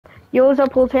Yo, what's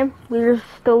up, cool team? We're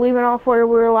still leaving off where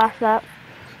we were last at.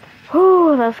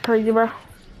 Whew, that's crazy, bro.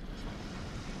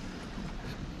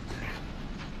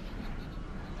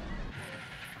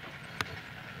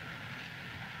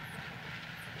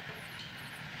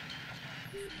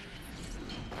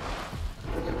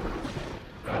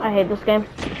 I hate this game.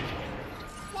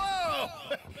 Whoa!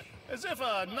 As if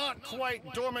a not quite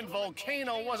dormant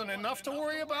volcano wasn't enough to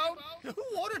worry about.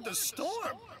 Who ordered the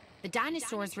storm? The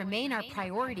dinosaurs remain our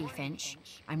priority, Finch.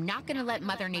 I'm not gonna let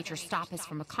Mother Nature stop us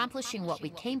from accomplishing what we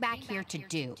came back here to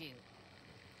do.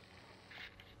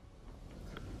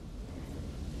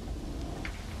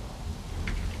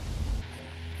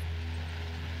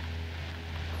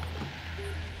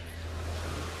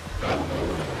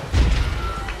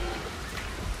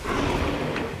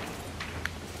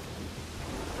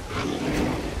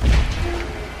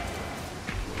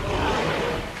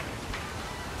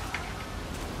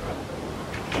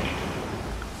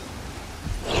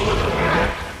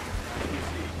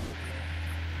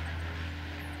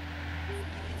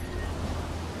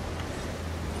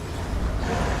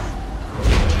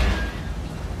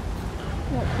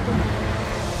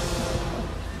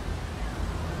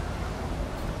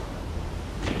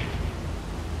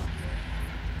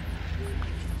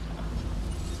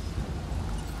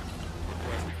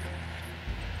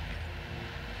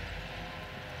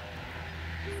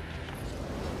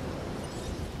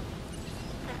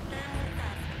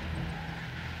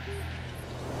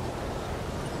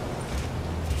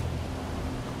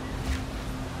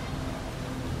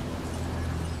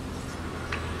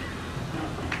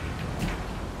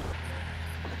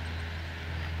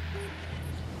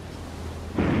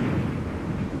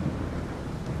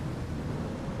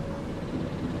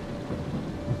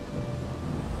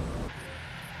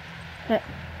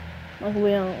 Like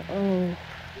we don't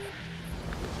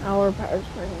our power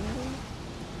spring.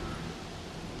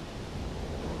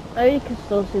 Oh, you can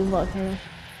still see the volcano,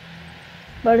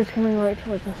 but it's coming right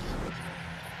towards us.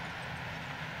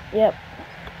 Yep.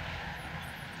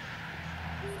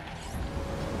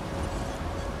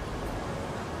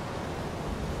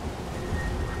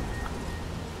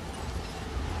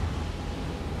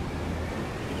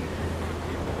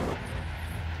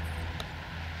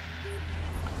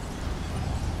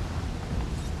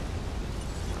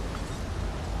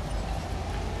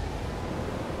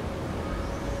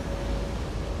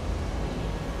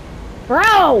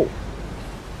 Bro!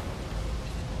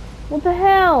 What the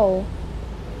hell?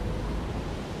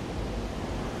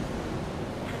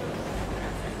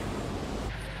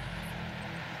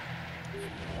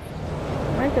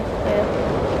 Right this way.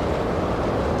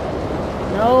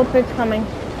 Nope, it's coming.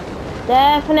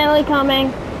 Definitely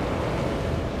coming.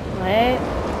 Wait.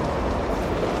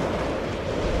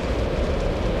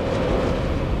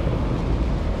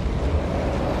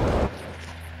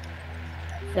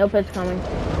 Nope, it's coming.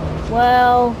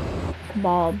 Well,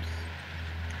 Bobs.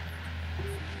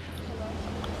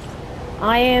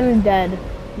 I am dead,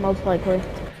 most likely.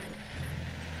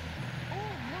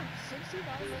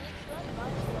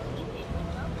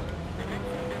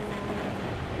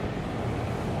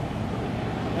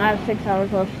 I have 6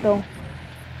 hours left still.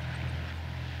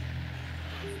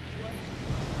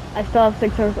 I still have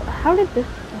 6 hours. How did this?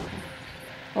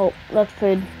 Oh, let's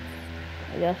trade,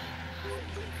 I guess.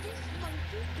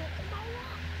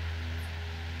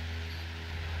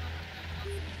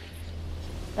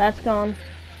 That's gone.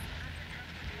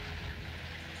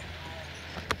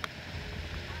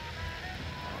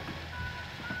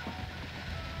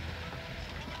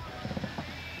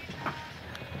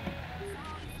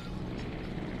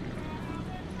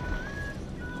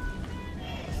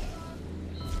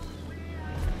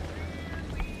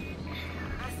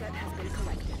 Asset has been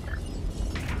collected.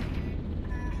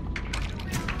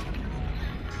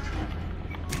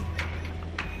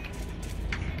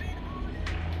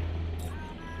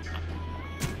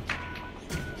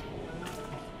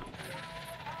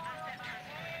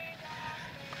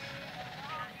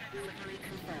 Delivery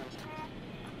confirmed.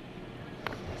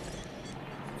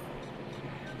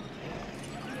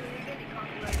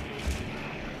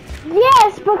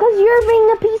 Yes, because you're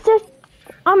being a piece of...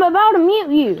 I'm about to mute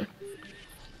you.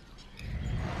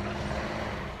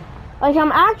 Like,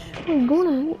 I'm actually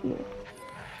gonna mute you.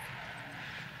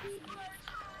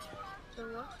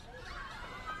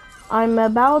 I'm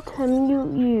about to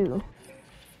mute you.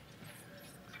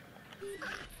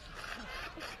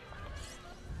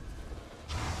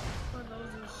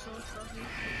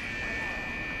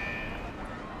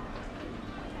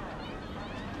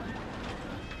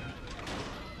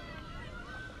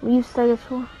 Will you stay as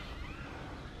well?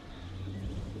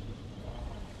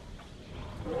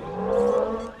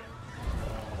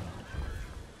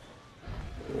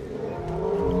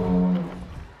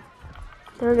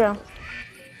 There we go.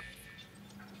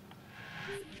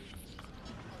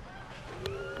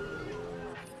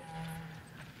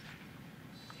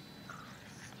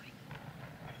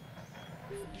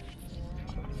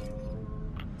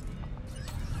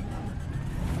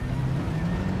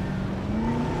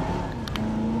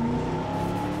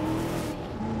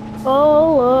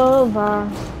 All over.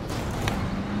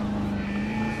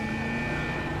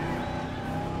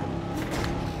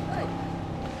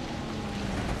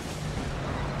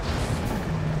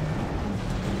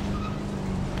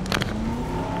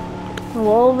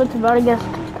 All of it's about to get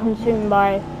consumed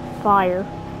by fire,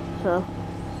 so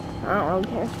I don't really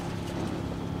care.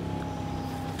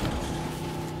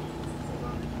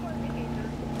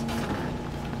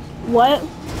 What?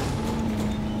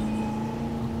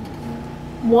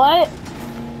 What?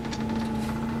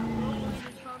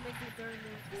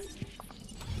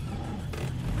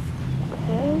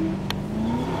 Okay.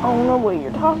 I don't know what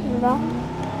you're talking about.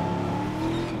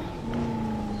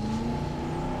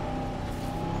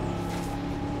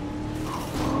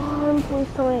 Please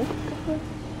tell me.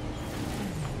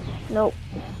 Nope.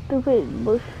 Stupid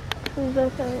bush. Please, I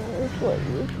think it's what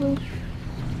usually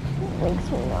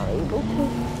makes me not able to.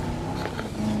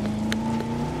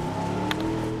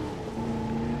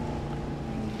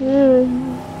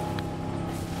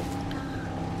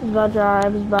 It's about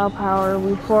drive, it's about power.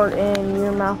 We fart in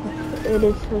your mouth. It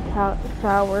is so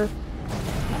sour.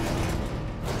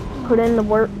 Put in the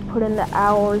work, put in the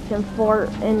hours, and fart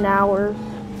in hours.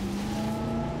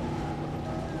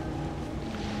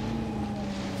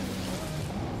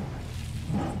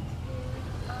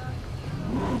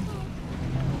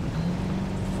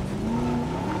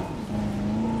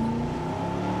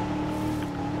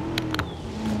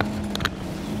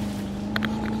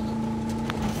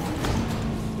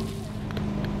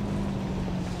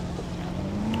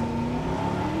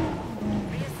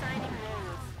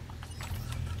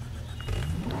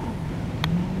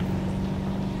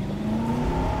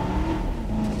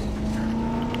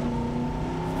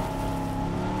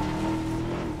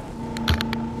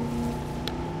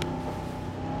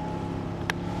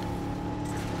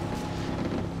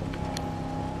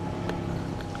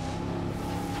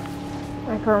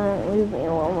 I can't leave me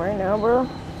alone right now, bro.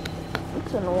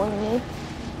 It's annoying me.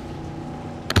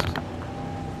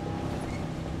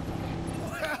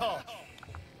 Well,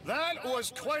 that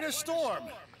was quite a storm.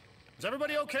 Is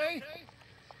everybody okay?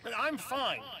 I'm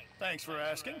fine. Thanks for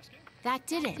asking. That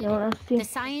did it. No, The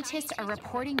scientists are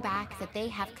reporting back that they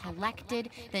have collected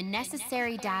the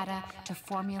necessary data to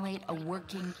formulate a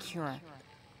working cure.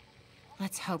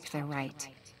 Let's hope they're right.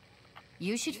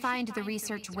 You should find the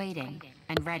research waiting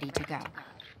and ready to go.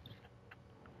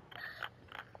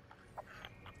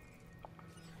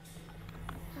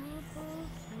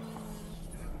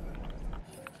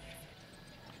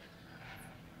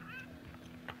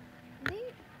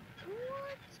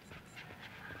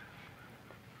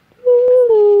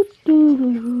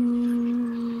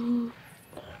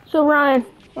 So Ryan,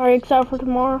 are you excited for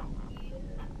tomorrow?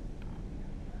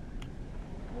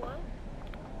 What?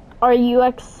 Are you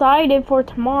excited for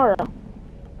tomorrow? I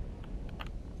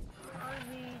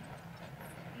mean,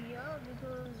 yeah,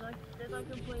 because then I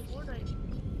can play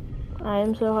Fortnite. I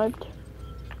am so hyped.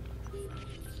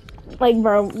 Like,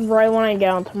 bro, right when I get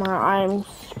on tomorrow, I am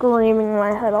screaming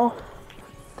my head off.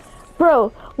 Bro,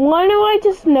 why do I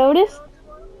just notice?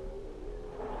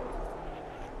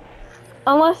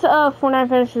 Unless Fortnite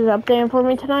finishes updating for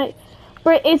me tonight,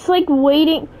 but it's like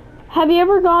waiting. Have you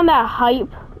ever gone that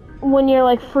hype when you're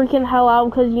like freaking hell out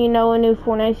because you know a new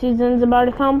Fortnite season's about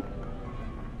to come?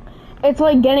 It's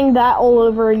like getting that all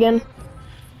over again.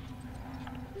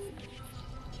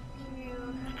 Yeah.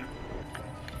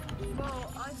 Bro,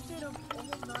 I stayed up all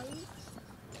night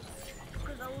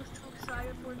because I was too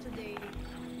excited for today.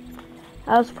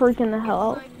 I was freaking the hell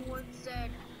out. Like one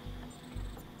said,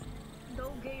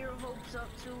 don't get your hopes up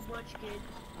too much, kid.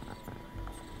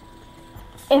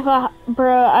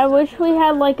 Bro, I wish we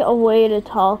had like a way to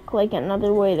talk, like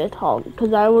another way to talk,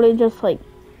 because I would have just like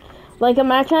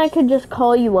imagine I could just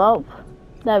call you up.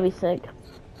 That'd be sick.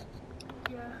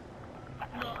 Yeah.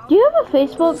 No, Do you have a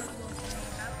Facebook?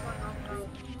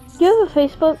 Do you have a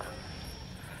Facebook?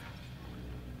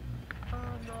 No,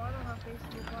 I don't have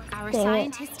Facebook. Our Dang it.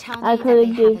 scientists tell I me that could've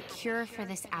they have a did- cure for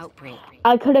this outbreak.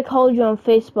 I could have called you on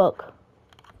Facebook.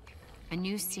 A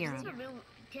new serum.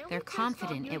 They're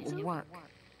confident it will work.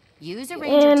 Use a And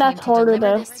ranger team that's to harder,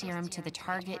 deliver though. the serum to the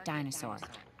target dinosaur.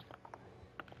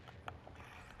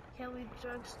 Can we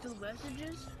text 2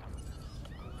 messages?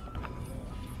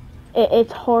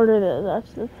 It's harder though,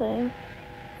 that's the thing.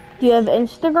 Do you have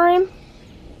Instagram?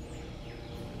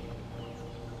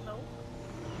 No.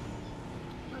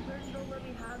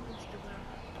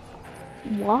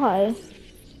 Why?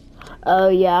 Oh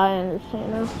yeah, I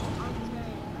understand now.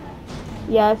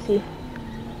 Yeah, I see.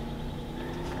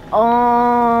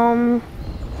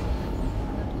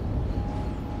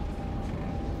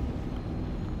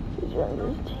 He's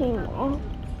gonna just team off.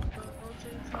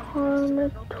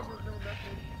 Karma.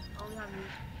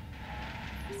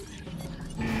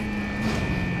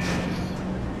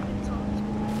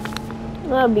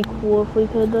 That'd be cool if we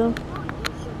could though.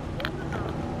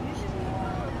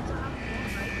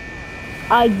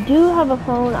 I do have a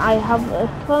phone. I have a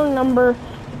phone number,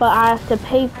 but I have to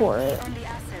pay for it.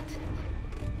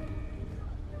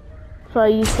 So I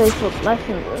use Facebook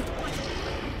Messenger.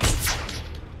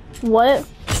 What?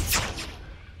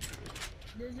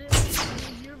 Does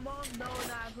your mom know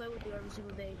that I play with you every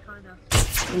single day, kinda?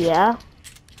 Yeah.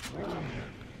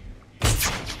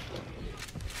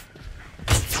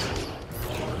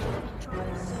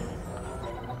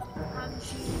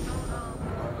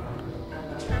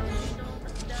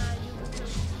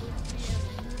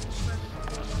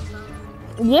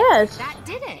 Yes. That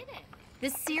did it. The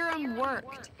serum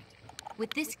worked.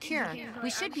 With this cure, we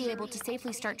should be able to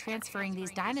safely start transferring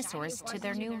these dinosaurs to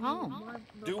their new home.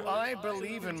 Do I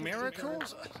believe in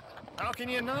miracles? How can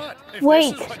you not? If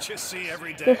Wait. this is what you see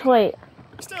every day. Just wait.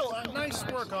 Still, nice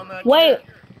work on that. Wait.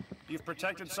 Cure. You've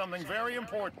protected something very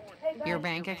important. Your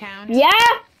bank account? Yeah?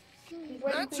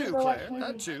 Not too, Claire.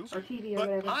 Not too.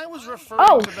 But I was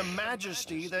referring to the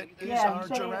majesty that is our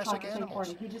Jurassic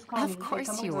animals. Of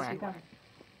course you were.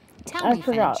 Tell I me,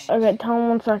 forgot. Finch, Okay, tell him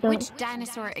 1 second. which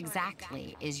dinosaur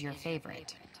exactly is your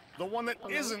favorite? The one that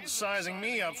isn't sizing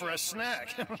me up for a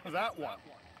snack. That one.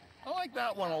 I like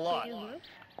that one a lot.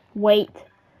 Wait.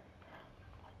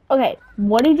 Okay,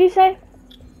 what did you say?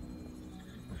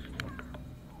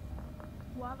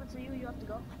 What happened to you? You have to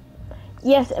go.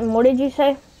 Yes, and what did you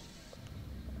say?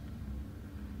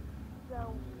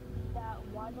 So,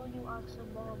 why don't you ask your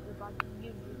mom if I can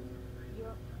give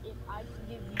you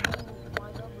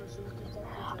my number so you can text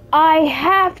her? I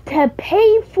have to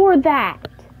pay for that.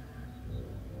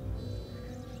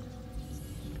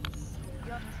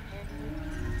 You have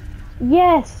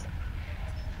Yes.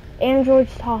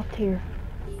 Android's top tier.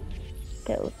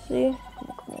 Okay, let's see.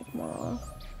 Come on.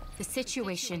 The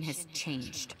situation has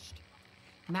changed.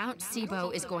 Mount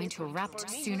Sibo is going to erupt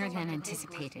sooner than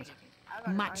anticipated.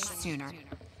 Much sooner.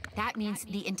 That means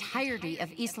the entirety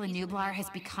of Isla Nublar has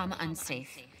become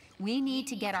unsafe. We need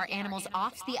to get our animals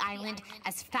off the island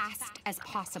as fast as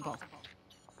possible.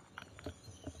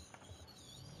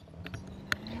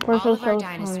 All of our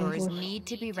dinosaurs need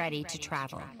to be ready to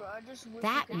travel.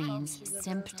 That means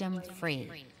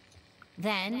symptom-free.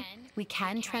 Then, we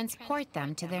can transport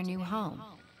them to their new home.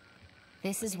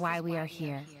 This is why we are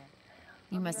here.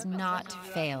 You must not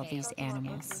fail these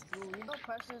animals. You know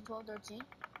question 1213?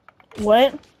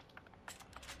 What? You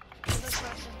know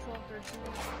question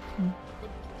 1213?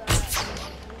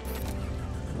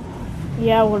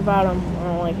 Yeah, what about him? I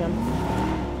don't like him.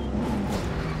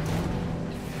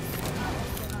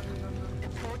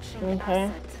 Okay.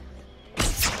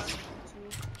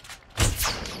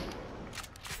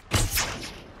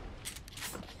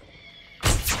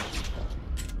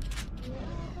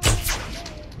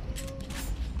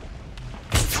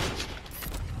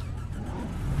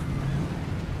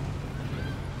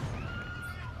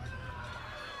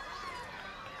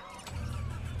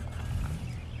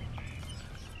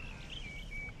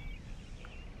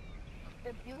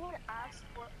 If you would ask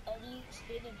for any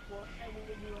state in Florida, we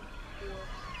would do it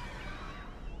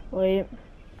for. Wait.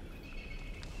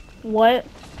 What?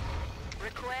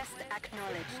 Request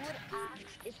acknowledged.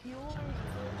 If you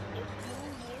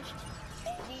wished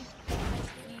any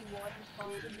be one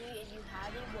possibly and you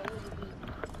had it, what would it be?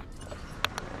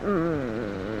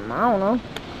 I don't know.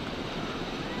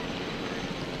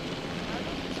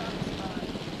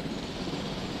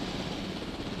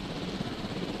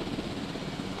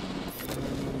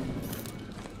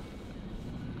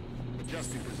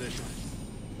 Adjusting position.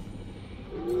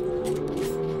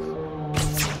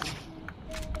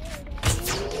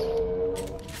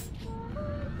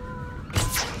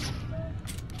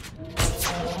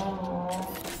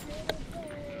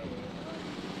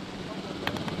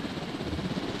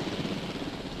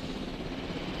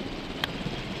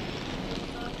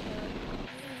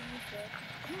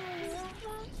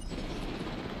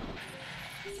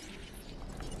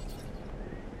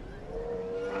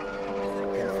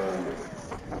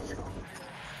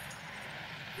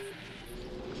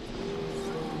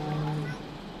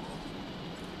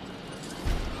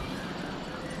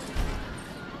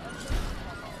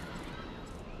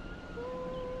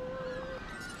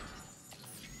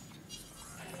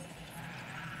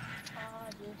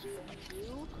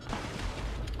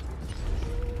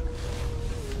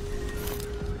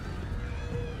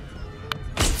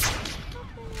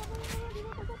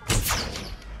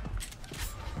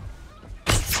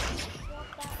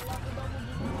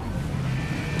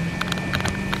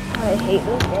 hate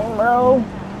this game, bro.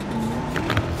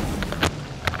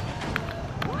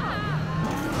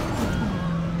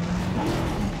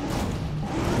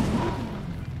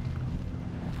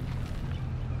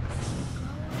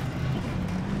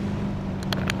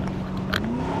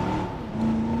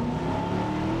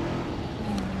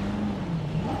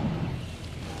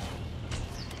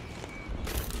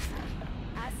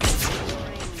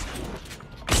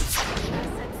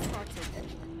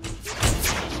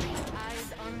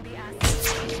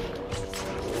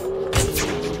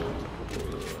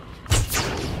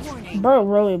 Bro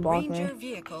really blocked me. Ranger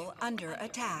vehicle under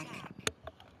attack.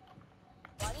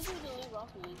 Why did you delete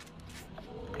Rocket League?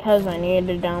 Because I needed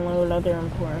to download other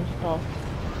important stuff.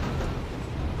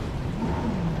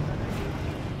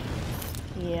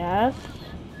 Yes.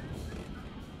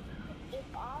 If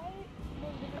I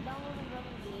was gonna download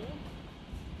another game,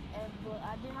 but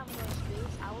I didn't have enough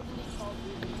space, I would delete Call of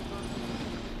Duty.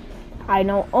 I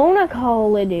don't own a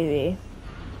Call of Duty.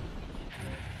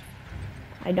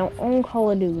 I don't own Call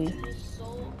of Duty. It's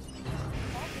so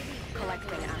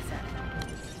Collecting asset.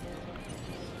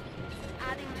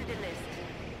 Adding to the list.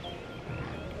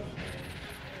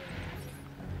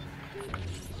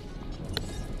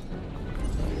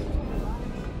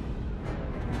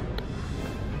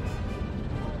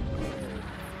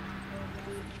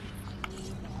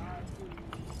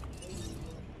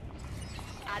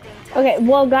 Okay,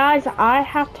 well guys, I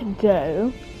have to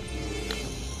go.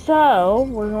 So,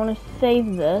 we're gonna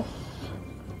save this.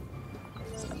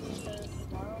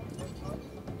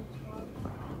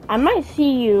 I might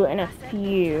see you in a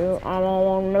few.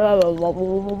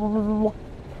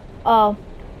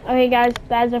 Okay guys,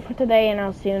 that's it for today, and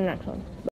I'll see you in the next one.